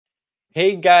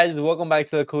Hey guys, welcome back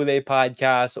to the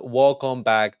CulePodcast. Welcome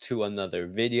back to another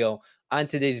video. On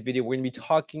today's video, we're going to be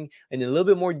talking in a little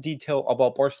bit more detail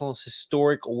about Barcelona's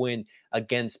historic win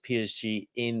against PSG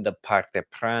in the Parc de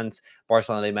France.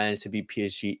 Barcelona, they managed to beat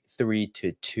PSG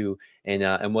 3-2,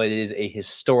 and what is a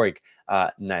historic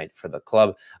night for the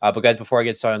club. But guys, before I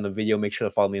get started on the video, make sure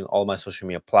to follow me on all my social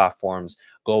media platforms.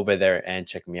 Go over there and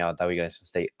check me out. That way you guys can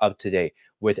stay up to date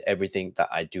with everything that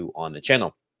I do on the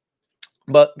channel.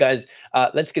 But guys,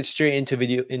 let's get straight into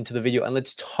the video, and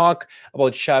let's talk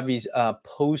about Xavi's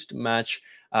post-match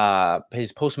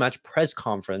press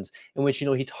conference, in which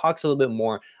he talks a little bit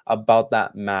more about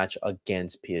that match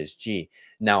against PSG.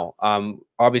 Now,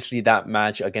 obviously that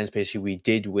match against PSG we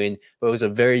did win, but it was a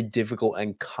very difficult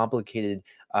and complicated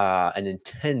and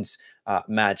intense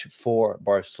match for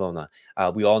Barcelona.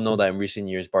 We all know that in recent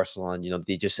years, Barcelona,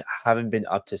 they just haven't been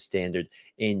up to standard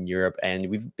in Europe, and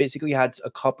we've basically had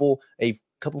a couple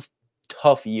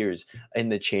tough years in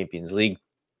the Champions League.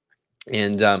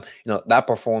 And that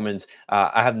performance,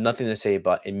 I have nothing to say,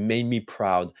 but it made me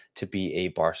proud to be a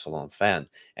Barcelona fan.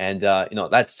 And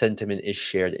that sentiment is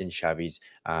shared in Xavi's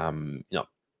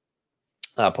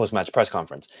post-match press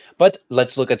conference. But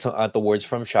let's look at the words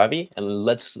from Xavi, and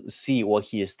let's see what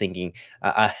he is thinking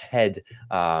ahead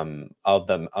of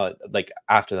them, like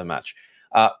after the match.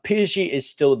 PSG is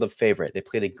still the favorite. They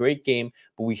played a great game,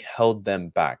 but we held them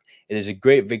back. It is a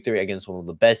great victory against one of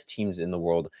the best teams in the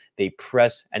world. They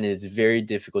press, and it is very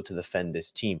difficult to defend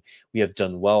this team. We have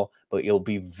done well, but it'll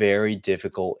be very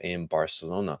difficult in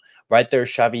Barcelona. Right there,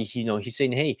 Xavi, he's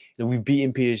saying, hey, we've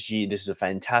beaten PSG. This is a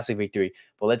fantastic victory,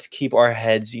 but let's keep our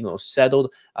heads,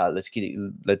 settled.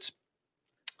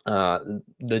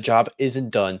 The job isn't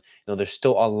done. There's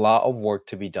still a lot of work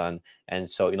to be done. And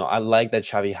so, I like that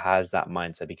Xavi has that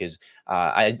mindset, because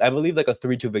I believe like a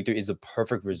 3-2 victory is a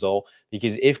perfect result,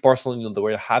 because if Barcelona, they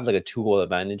were to have like a 2-goal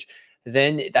advantage,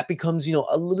 then that becomes, a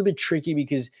little bit tricky,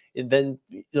 because then,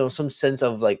 some sense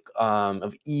of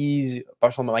of ease,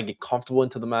 Barcelona might get comfortable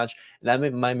into the match, and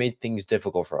that might make things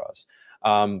difficult for us.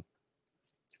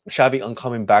 Xavi on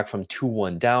coming back from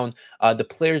 2-1 down. The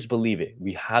players believe it.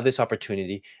 We have this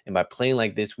opportunity, and by playing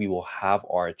like this, we will have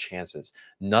our chances.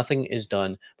 Nothing is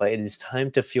done, but it is time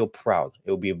to feel proud.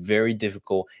 It will be very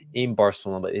difficult in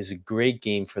Barcelona, but it is a great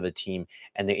game for the team,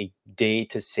 and a day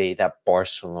to say that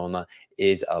Barcelona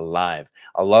is alive.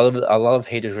 A lot of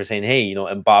haters were saying, hey,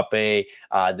 Mbappe,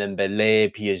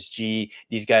 Dembele, PSG,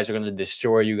 these guys are going to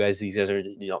destroy you guys. These guys are,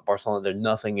 Barcelona, they're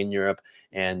nothing in Europe.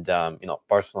 And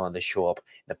Barcelona, they show up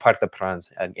in the Parc de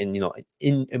France, in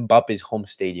Mbappe's home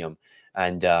stadium,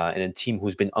 and a team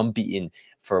who's been unbeaten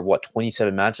for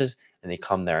 27 matches, and they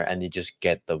come there and they just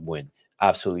get the win.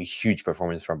 Absolutely huge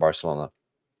performance from Barcelona.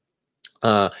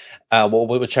 What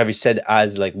Xavi said,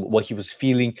 as like what he was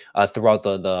feeling throughout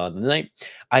the night.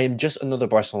 I am just another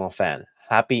Barcelona fan,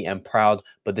 happy and proud,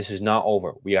 but this is not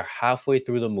over. We are halfway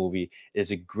through the movie. It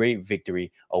is a great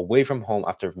victory away from home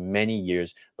after many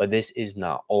years, but this is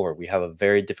not over. We have a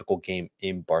very difficult game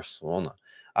in Barcelona.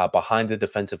 Behind the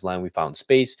defensive line, we found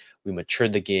space. We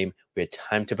matured the game. We had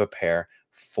time to prepare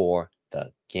for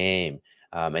the game.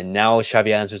 And now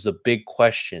Xavi answers the big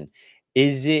question.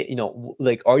 Is it,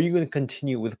 like, are you going to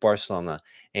continue with Barcelona?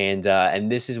 And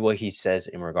this is what he says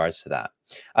in regards to that.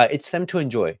 It's time to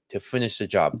enjoy, to finish the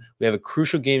job. We have a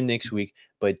crucial game next week,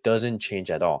 but it doesn't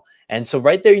change at all. And so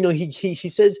right there, he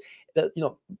says that,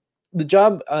 the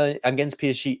job against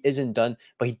PSG isn't done,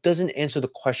 but he doesn't answer the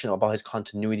question about his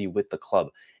continuity with the club.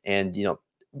 And,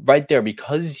 right there,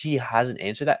 because he hasn't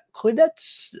answered that, could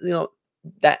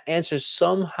that answer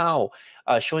somehow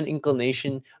show an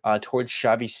inclination towards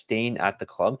Xavi staying at the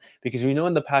club? Because we know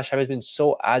in the past, Xavi has been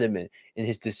so adamant in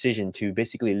his decision to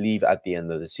basically leave at the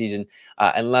end of the season.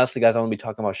 And lastly, guys, I want to be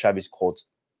talking about Xavi's quotes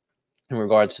in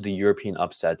regards to the European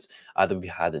upsets that we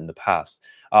had in the past.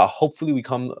 Hopefully we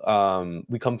come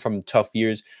from tough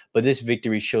years, but this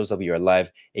victory shows that we are alive.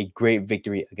 A great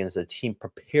victory against a team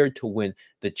prepared to win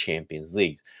the Champions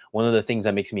League. One of the things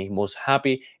that makes me most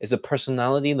happy is the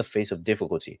personality in the face of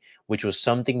difficulty, which was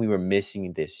something we were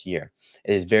missing this year.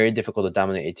 It is very difficult to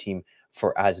dominate a team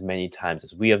for as many times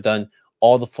as we have done.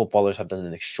 All the footballers have done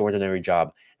an extraordinary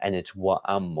job, and it's what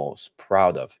I'm most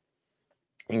proud of.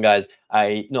 And guys,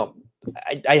 I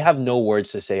have no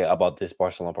words to say about this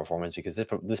Barcelona performance, because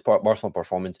this Barcelona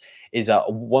performance is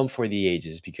one for the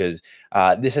ages, because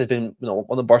this has been one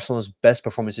of Barcelona's best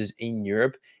performances in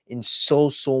Europe in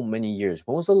so many years.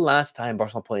 When was the last time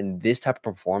Barcelona played in this type of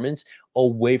performance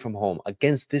away from home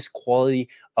against this quality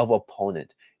of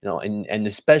opponent? And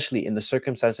especially in the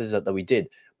circumstances that we did.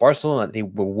 Barcelona, they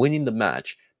were winning the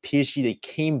match. PSG, they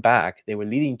came back. They were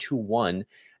leading 2-1.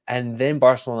 and then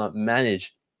Barcelona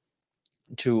managed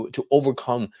to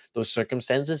overcome those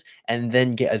circumstances and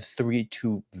then get a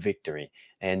 3-2 victory.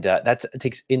 And that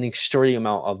takes an extraordinary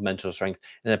amount of mental strength.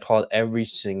 And I applaud every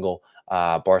single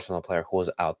Barcelona player who was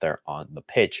out there on the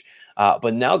pitch.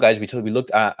 But now, guys, we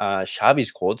looked at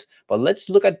Xavi's quotes, but let's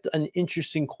look at an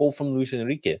interesting quote from Luis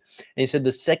Enrique. And he said,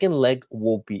 "The second leg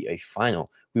will be a final.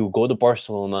 We will go to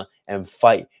Barcelona and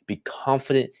fight. Be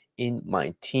confident in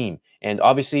my team." And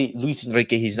obviously, Luis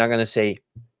Enrique, he's not going to say,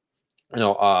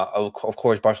 of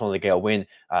course, Barcelona get a win.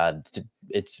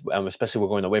 It's especially we're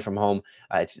going away from home.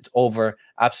 It's over.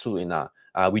 Absolutely not.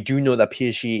 We do know that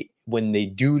PSG, when they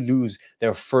do lose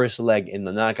their first leg in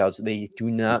the knockouts, they do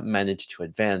not manage to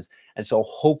advance, and so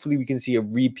hopefully we can see a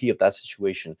repeat of that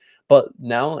situation. But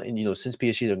now, and since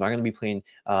PSG they're not going to be playing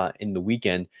in the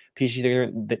weekend, PSG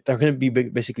they're going to be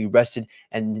basically rested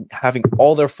and having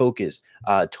all their focus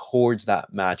towards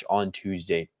that match on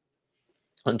Tuesday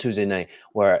night,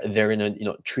 where they're gonna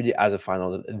treat it as a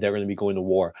final. They're gonna be going to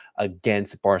war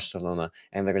against Barcelona,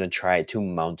 and they're gonna try to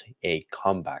mount a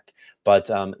comeback. But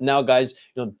now, guys,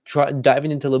 diving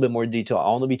into a little bit more detail, I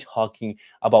want to be talking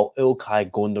about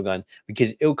Ilkay Gundogan,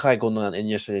 because Ilkay Gundogan in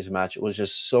yesterday's match was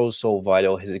just so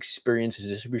vital. His experience, his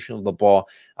distribution of the ball,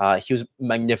 he was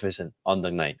magnificent on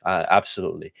the night.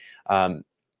 Absolutely.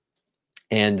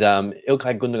 And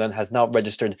Ilkay Gundogan has now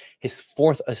registered his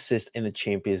 4th assist in the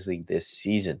Champions League this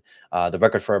season. The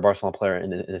record for a Barcelona player in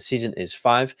the season is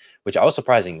 5, which I was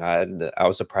surprising. I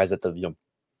was surprised that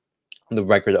the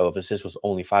record of assists was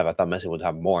only 5. I thought Messi would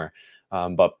have more.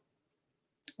 But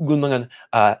Gundogan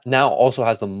now also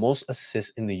has the most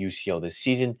assists in the UCL this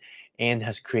season and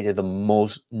has created the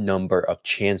most number of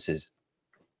chances.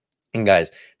 And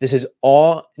guys, this is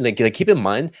all like keep in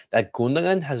mind that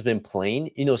Gundogan has been playing,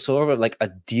 sort of like a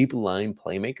deep line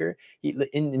playmaker.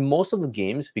 In most of the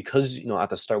games, because at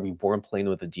the start we weren't playing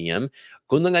with a DM,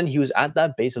 Gundogan, he was at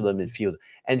that base of the midfield,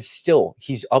 and still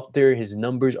he's up there. His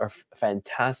numbers are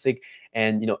fantastic.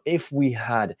 And if we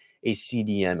had a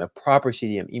CDM, a proper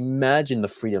CDM, imagine the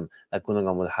freedom that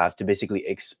Gundogan would have to basically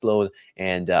explode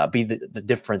and be the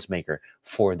difference maker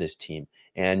for this team.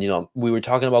 And we were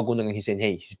talking about Gundogan. He's saying,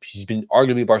 hey, he's been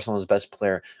arguably Barcelona's best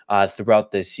player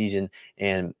throughout this season,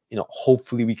 and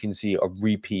hopefully we can see a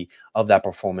repeat of that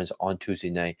performance on Tuesday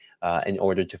night in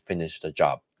order to finish the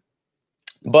job.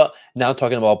 But now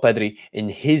talking about Pedri in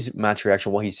his match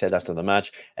reaction, what he said after the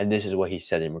match, and this is what he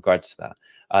said in regards to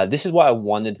that. This is what I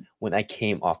wanted when I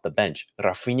came off the bench.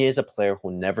 Raphinha is a player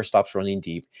who never stops running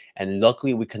deep, and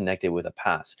luckily we connected with a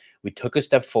pass. We took a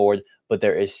step forward, but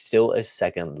there is still a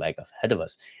second leg ahead of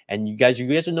us. And you guys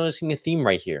are noticing a theme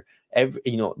right here.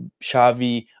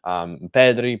 Xavi,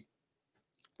 Pedri,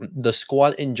 the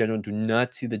squad in general do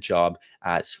not see the job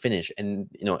as finished, and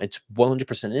it's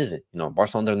 100% isn't.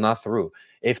 Barcelona are not through.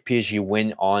 If PSG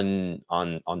win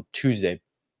on Tuesday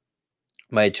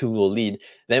by a 2-goal lead,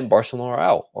 then Barcelona are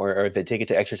out, or if they take it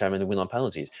to extra time and they win on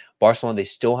penalties, Barcelona, they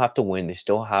still have to win. They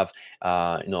still have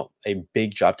a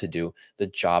big job to do. The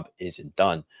job isn't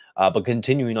done. But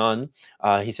continuing on,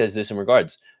 he says this in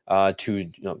regards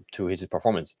to his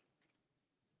performance.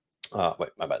 Wait,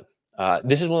 my bad.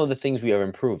 This is one of the things we have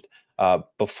improved.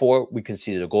 Before we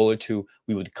conceded a goal or two,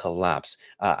 we would collapse.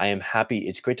 I am happy.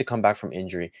 It's great to come back from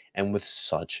injury and with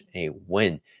such a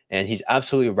win. And he's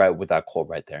absolutely right with that quote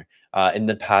right there. In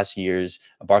the past years,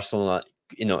 Barcelona,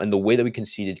 and the way that we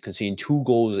conceding 2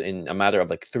 goals in a matter of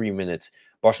like 3 minutes,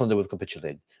 Barcelona would have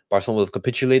capitulated. Barcelona would have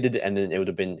capitulated, and then it would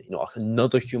have been,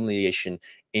 another humiliation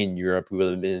in Europe. We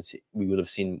would have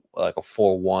seen like a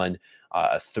 4-1,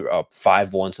 a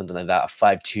 5-1, something like that, a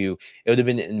 5-2. It would have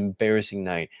been an embarrassing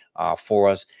night for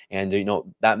us. And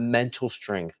that mental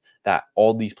strength that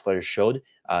all these players showed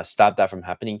stopped that from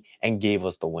happening and gave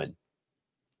us the win.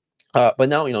 But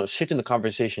now, shifting the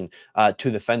conversation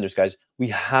to defenders, guys, we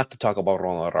have to talk about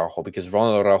Ronald Araujo, because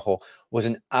Ronald Araujo was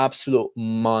an absolute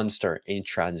monster in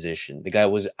transition. The guy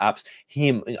was I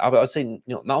would say,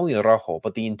 not only Araujo,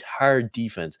 but the entire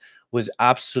defense was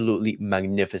absolutely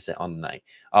magnificent on the night.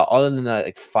 Other than that,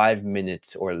 like 5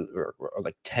 minutes or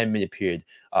like 10-minute period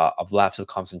of lapse of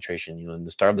concentration, in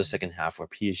the start of the second half, where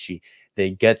PSG,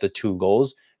 they get the 2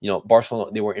 goals.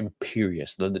 Barcelona, they were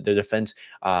imperious. The defense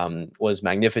was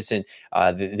magnificent.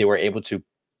 They were able to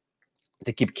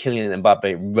keep Kylian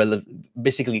Mbappe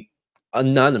basically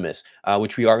anonymous,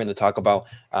 which we are going to talk about.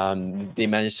 They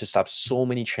managed to stop so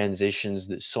many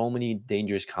transitions, so many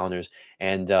dangerous counters,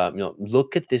 and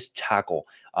look at this tackle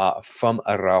from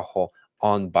Araujo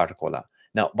on Barcola.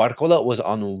 Now, Barcola was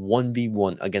on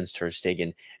 1v1 against Ter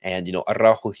Stegen, and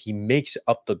Araujo, he makes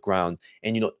up the ground.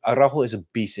 And Araujo is a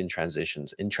beast in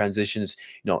transitions. In transitions,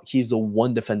 he's the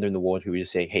one defender in the world who would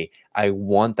say, "Hey, I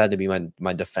want that to be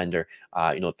my defender,"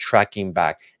 tracking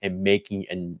back and making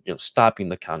and stopping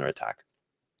the counterattack.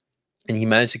 And he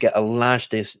managed to get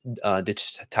a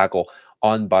ditch tackle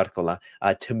on Barcola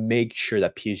to make sure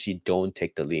that PSG don't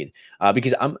take the lead.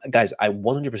 Because guys, I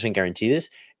 100% guarantee this: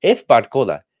 if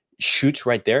Barcola shoots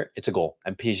right there, it's a goal,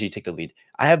 and PSG take the lead.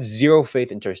 I have zero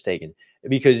faith in Ter Stegen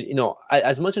because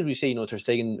as much as we say Ter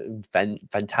Stegen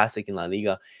fantastic in La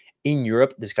Liga, in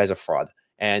Europe this guy's a fraud.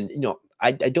 And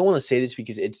I don't want to say this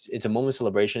because it's a moment of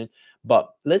celebration, but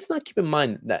let's not keep in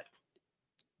mind that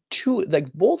two,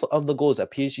 like both of the goals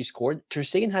that PSG scored, Ter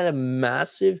Stegen had a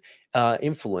massive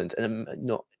influence, and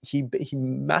he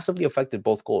massively affected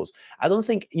both goals. I don't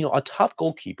think a top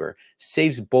goalkeeper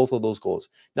saves both of those goals.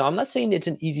 Now, I'm not saying it's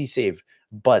an easy save,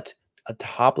 but a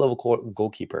top level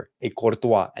goalkeeper, a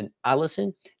Courtois and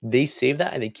Allison, they save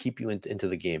that and they keep you into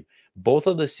the game. Both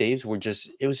of the saves were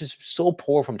it was just so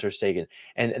poor from Ter Stegen,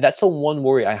 and that's the one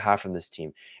worry I have from this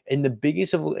team. In the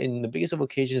biggest of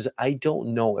occasions, I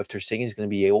don't know if Ter Stegen is going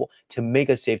to be able to make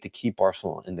a save to keep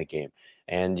Barcelona in the game.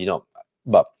 And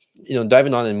but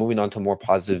diving on and moving on to more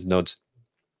positive notes.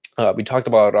 We talked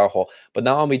about Rajo, but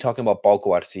now I'll be talking about Pau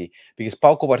Cubarsi, because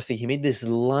Pau Cubarsi, he made this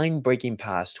line-breaking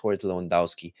pass towards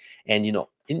Lewandowski. And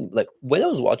in like when I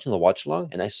was watching the watch along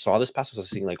and I saw this pass, I was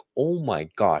thinking like, oh my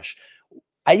gosh,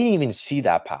 I didn't even see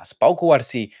that pass. Pau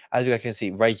Cubarsi, as you guys can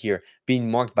see right here, being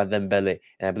marked by Dembele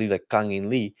and I believe like Kang In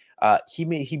Lee,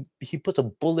 he puts a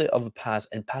bullet of a pass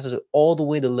and passes it all the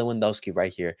way to Lewandowski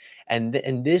right here. And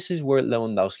this is where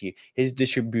Lewandowski, his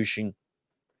distribution,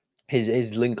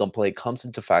 his link on play comes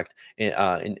into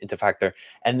into factor,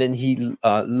 and then he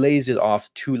lays it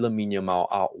off to Lamine Yamal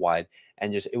out wide,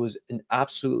 and just it was an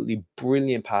absolutely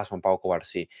brilliant pass from Pau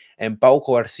Cubarsi. And Pau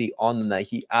Cubarsi on the night,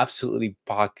 he absolutely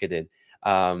pocketed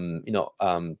Kylian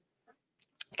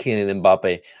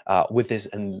Mbappe with this,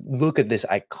 and look at this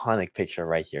iconic picture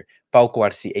right here. Pau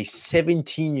Cubarsi, a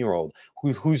 17-year-old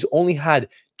who's only had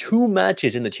 2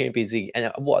 matches in the Champions League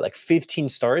and what, like 15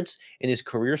 starts in his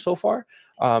career so far.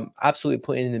 Absolutely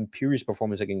putting in an imperious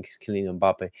performance against Kylian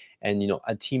Mbappe, and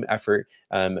a team effort.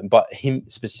 But him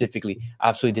specifically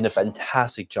absolutely did a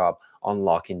fantastic job on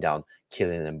locking down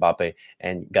Kylian Mbappe.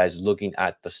 And guys, looking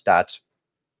at the stats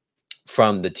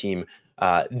from the team,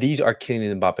 these are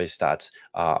Kylian Mbappe's stats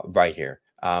right here.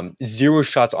 0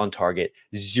 shots on target,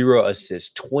 0 assists,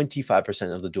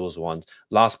 25% of the duels won,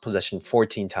 lost possession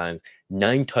 14 times,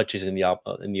 9 touches in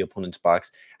the opponent's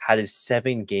box, had his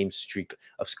 7-game streak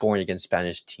of scoring against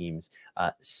Spanish teams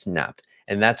snapped.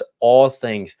 And that's all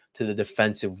thanks to the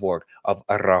defensive work of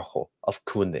Araujo, of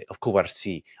Kounde, of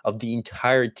Cubarsi, of the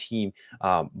entire team.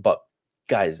 But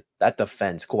guys, that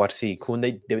defense, Cubarsi,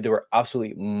 Kounde, they were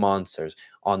absolutely monsters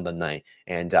on the night,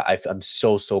 and I'm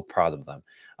so proud of them.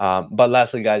 But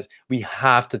lastly, guys, we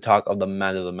have to talk of the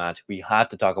man of the match. We have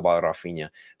to talk about Raphinha,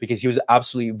 because he was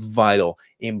absolutely vital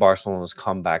in Barcelona's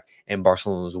comeback and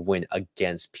Barcelona's win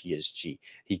against PSG.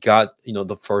 He got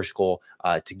the first goal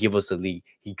to give us the lead.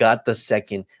 He got the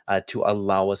second to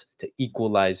allow us to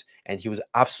equalize, and he was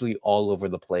absolutely all over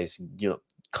the place.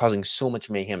 Causing so much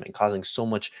mayhem and causing so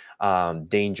much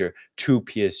danger to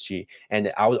PSG.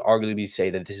 And I would arguably say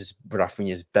that this is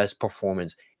Raphinha's best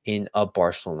performance in a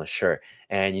Barcelona shirt.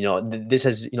 And this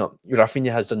has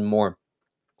Raphinha has done more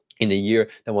in a year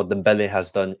than what Dembele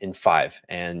has done in 5,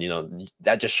 and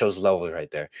that just shows levels right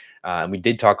there. And we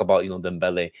did talk about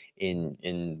Dembele in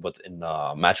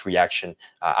the match reaction,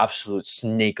 absolute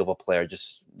snake of a player,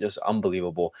 just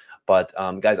unbelievable. But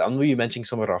guys, I'm gonna be mentioning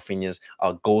some of Raphinha's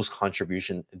goals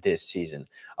contribution this season.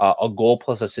 A goal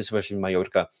plus assist versus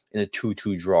Mallorca in a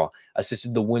 2-2 draw,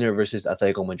 assisted the winner versus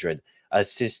Atletico Madrid,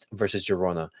 assist versus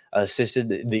Girona,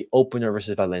 assisted the opener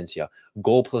versus Valencia,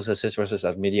 goal plus assist versus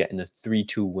Almeria in a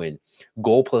 3-2 win,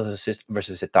 goal plus assist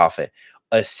versus Getafe,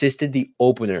 assisted the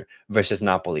opener versus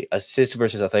Napoli, assist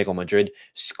versus Atletico Madrid,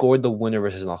 scored the winner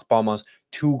versus Las Palmas,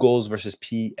 2 goals versus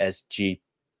PSG,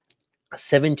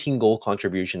 17 goal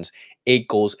contributions, 8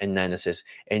 goals and 9 assists,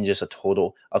 and just a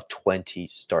total of 20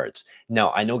 starts.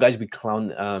 Now, I know, guys, we clown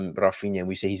Raphinha.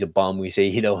 We say he's a bum. We say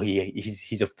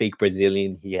he's a fake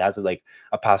Brazilian. He has like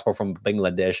a passport from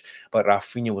Bangladesh. But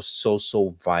Raphinha was so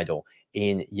vital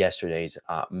in yesterday's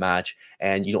match.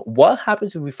 And what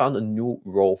happens if we found a new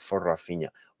role for Raphinha?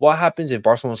 What happens if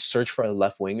Barcelona search for a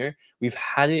left winger? We've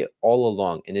had it all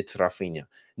along, and it's Raphinha.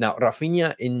 Now,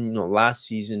 Raphinha in last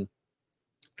season,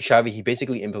 Xavi, he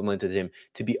basically implemented him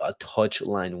to be a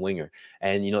touchline winger.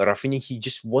 And Raphinha, he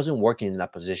just wasn't working in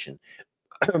that position.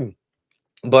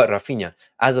 But Rafinha,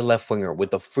 as a left winger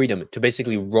with the freedom to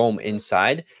basically roam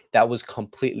inside, that was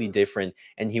completely different.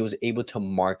 And he was able to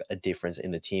mark a difference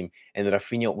in the team. And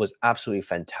Rafinha was absolutely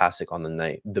fantastic on the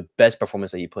night. The best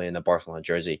performance that he played in the Barcelona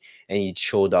jersey. And he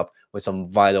showed up with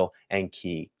some vital and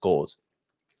key goals.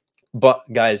 But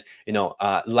guys,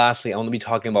 lastly, I want to be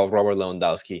talking about Robert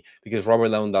Lewandowski, because Robert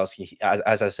Lewandowski,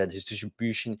 as I said, his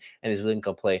distribution and his link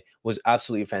up play was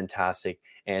absolutely fantastic.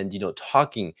 And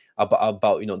talking about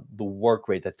the work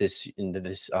rate that this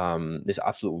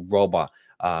absolute robot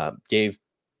gave.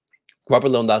 Robert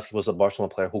Lewandowski was a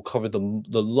Barcelona player who covered the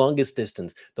longest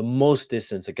distance, the most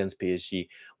distance against PSG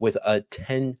with a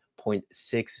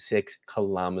 10.66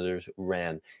 kilometers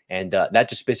ran. And that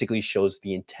just basically shows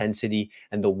the intensity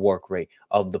and the work rate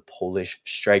of the Polish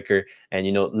striker. And,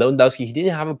 Lewandowski, he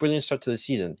didn't have a brilliant start to the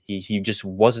season. He just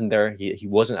wasn't there. He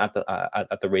wasn't at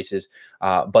the races.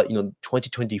 But,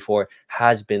 2024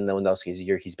 has been Lewandowski's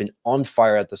year. He's been on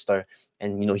fire at the start.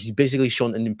 And, he's basically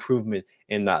shown an improvement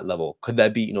in that level. Could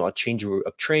that be, a change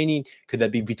of training? Could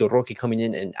that be Vitor Roque coming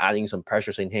in and adding some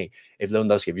pressure, saying, hey, if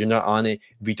Lewandowski, if you're not on it,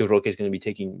 Vitor Roque is going to be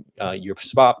taking your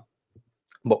spot.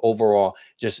 But overall,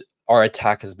 just our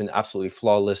attack has been absolutely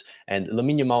flawless. And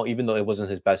Lamine Yamal, even though it wasn't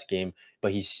his best game,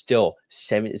 but he's still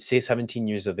 17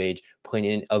 years of age, playing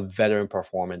in a veteran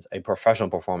performance, a professional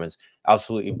performance,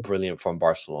 absolutely brilliant from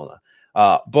Barcelona.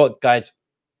 But guys,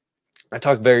 I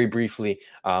talked very briefly,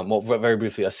 very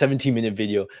briefly, a 17-minute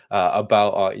video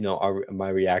about my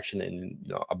reaction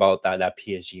and about that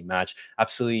PSG match.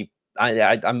 Absolutely,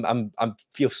 I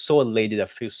feel so elated. I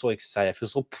feel so excited. I feel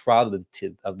so proud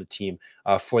of the team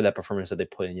for that performance that they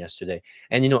put in yesterday.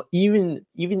 And even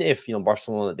if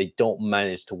Barcelona, they don't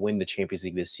manage to win the Champions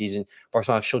League this season,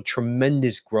 Barcelona have showed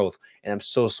tremendous growth, and I'm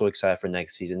so excited for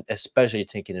next season, especially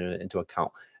taking into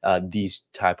account these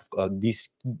type of these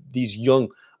young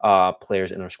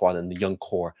players in our squad and the young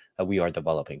core that we are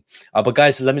developing. But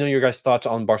guys, let me know your guys' thoughts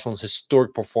on Barcelona's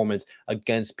historic performance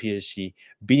against PSG,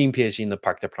 beating PSG in the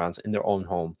Parc des Princes in their own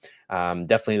home.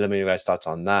 Definitely let me know your guys' thoughts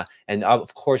on that. And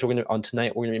of course,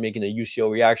 tonight we're gonna be making a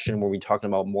UCL reaction where we're talking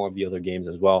about more of the other games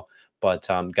as well. But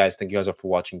guys, thank you guys all for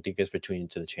watching. Thank you guys for tuning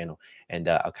into the channel, and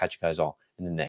I'll catch you guys all in the next.